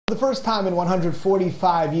For the first time in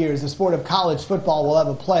 145 years, the sport of college football will have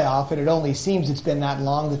a playoff, and it only seems it's been that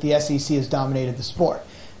long that the SEC has dominated the sport.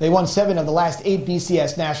 They won 7 of the last 8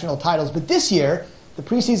 BCS national titles, but this year, the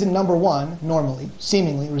preseason number 1, normally,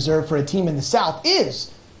 seemingly reserved for a team in the South,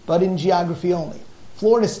 is, but in geography only.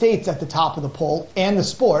 Florida State's at the top of the poll and the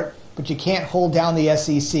sport, but you can't hold down the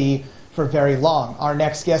SEC for very long. Our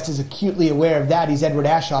next guest is acutely aware of that. He's Edward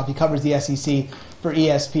Aschoff. He covers the SEC for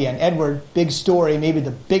ESPN. Edward, big story, maybe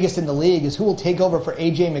the biggest in the league, is who will take over for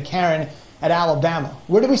A.J. McCarron at Alabama.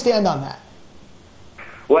 Where do we stand on that?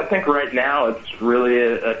 Well, I think right now it's really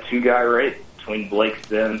a two-guy race between Blake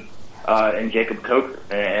Sims and Jacob Coker.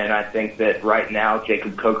 And I think that right now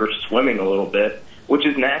Jacob Coker's swimming a little bit, which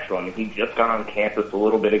is natural. I mean, he just got on campus a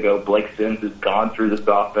little bit ago. Blake Sims has gone through this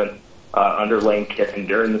offense under Lane Kiffin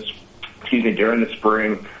during the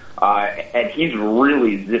spring. And he's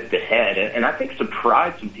really zipped ahead, and I think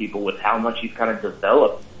surprised some people with how much he's kind of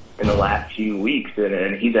developed in the last few weeks.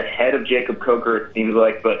 And he's ahead of Jacob Coker, it seems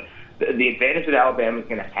like. But the advantage that Alabama is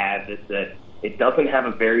going to have is that it doesn't have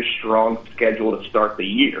a very strong schedule to start the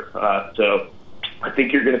year. So I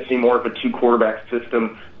think you're going to see more of a 2-quarterback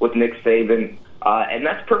system with Nick Saban, and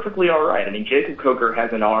that's perfectly all right. I mean, Jacob Coker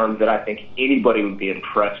has an arm that I think anybody would be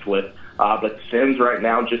impressed with. But Sims right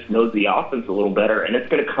now just knows the offense a little better, and it's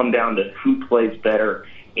going to come down to who plays better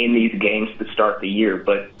in these games to start the year.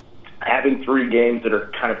 But having 3 games that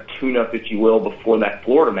are kind of tune-up, if you will, before that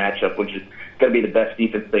Florida matchup, which is going to be the best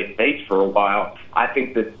defense they've faced for a while, I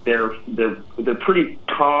think that they're pretty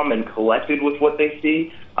calm and collected with what they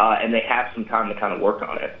see, and they have some time to kind of work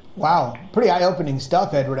on it. Wow, pretty eye-opening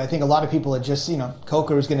stuff, Edward. I think a lot of people had just,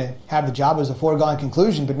 Coker is going to have the job as a foregone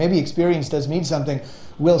conclusion, but maybe experience does mean something.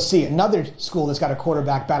 We'll see. Another school that's got a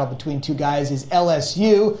quarterback battle between 2 guys is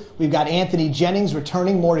LSU. We've got Anthony Jennings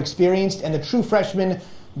returning, more experienced, and the true freshman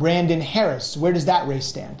Brandon Harris. Where does that race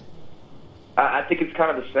stand? I think it's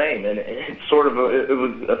kind of the same, and it's it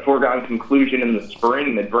was a foregone conclusion in the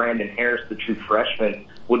spring that Brandon Harris, the true freshman,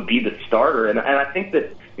 would be the starter. And I think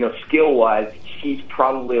that, skill-wise, he's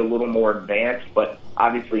probably a little more advanced, but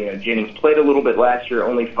obviously, Jennings played a little bit last year,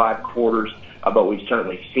 only 5 quarters, but we've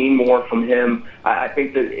certainly seen more from him. I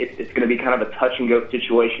think that it's going to be kind of a touch-and-go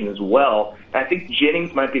situation as well. And I think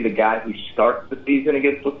Jennings might be the guy who starts the season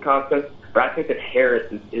against Wisconsin, but I think that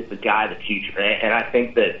Harris is the guy of the future, and I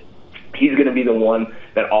think that he's going to be the one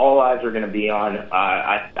that all eyes are going to be on.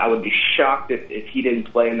 I would be shocked if he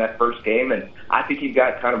didn't play in that first game, and I think he's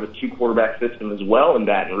got kind of a 2-quarterback system as well in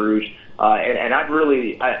Baton Rouge. And I'd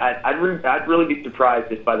really be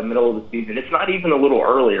surprised if by the middle of the season, if not even a little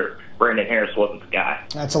earlier, Brandon Harris wasn't the guy.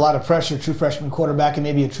 That's a lot of pressure, true freshman quarterback and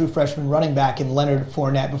maybe a true freshman running back in Leonard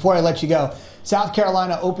Fournette. Before I let you go, South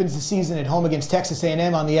Carolina opens the season at home against Texas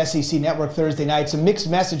A&M on the SEC Network Thursday night. Some mixed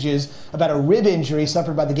messages about a rib injury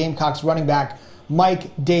suffered by the Gamecocks running back Mike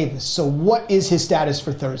Davis. So what is his status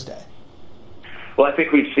for Thursday? Well, I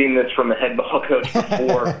think we've seen this from the head ball coach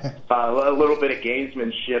before, a little bit of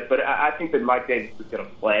gamesmanship, but I think that Mike Davis is going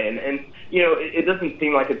to play. And it doesn't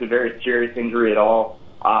seem like it's a very serious injury at all.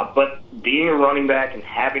 But being a running back and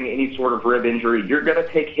having any sort of rib injury, you're going to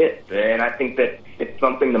take hits. And I think that it's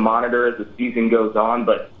something to monitor as the season goes on.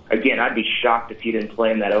 But, again, I'd be shocked if he didn't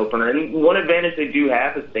play in that opener. And one advantage they do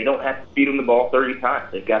have is they don't have to feed him the ball 30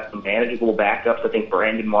 times. They've got some manageable backups. I think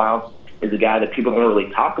Brandon Wiles is a guy that people don't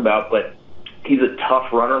really talk about, but he's a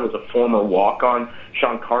tough runner, was a former walk-on.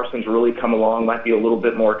 Sean Carson's really come along, might be a little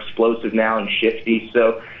bit more explosive now and shifty.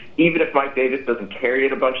 So even if Mike Davis doesn't carry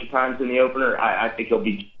it a bunch of times in the opener, I think he'll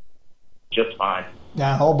be just fine.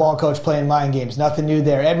 Now, whole ball coach playing mind games. Nothing new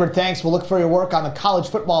there. Edward, thanks. We'll look for your work on the college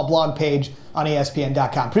football blog page on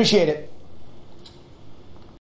ESPN.com. Appreciate it.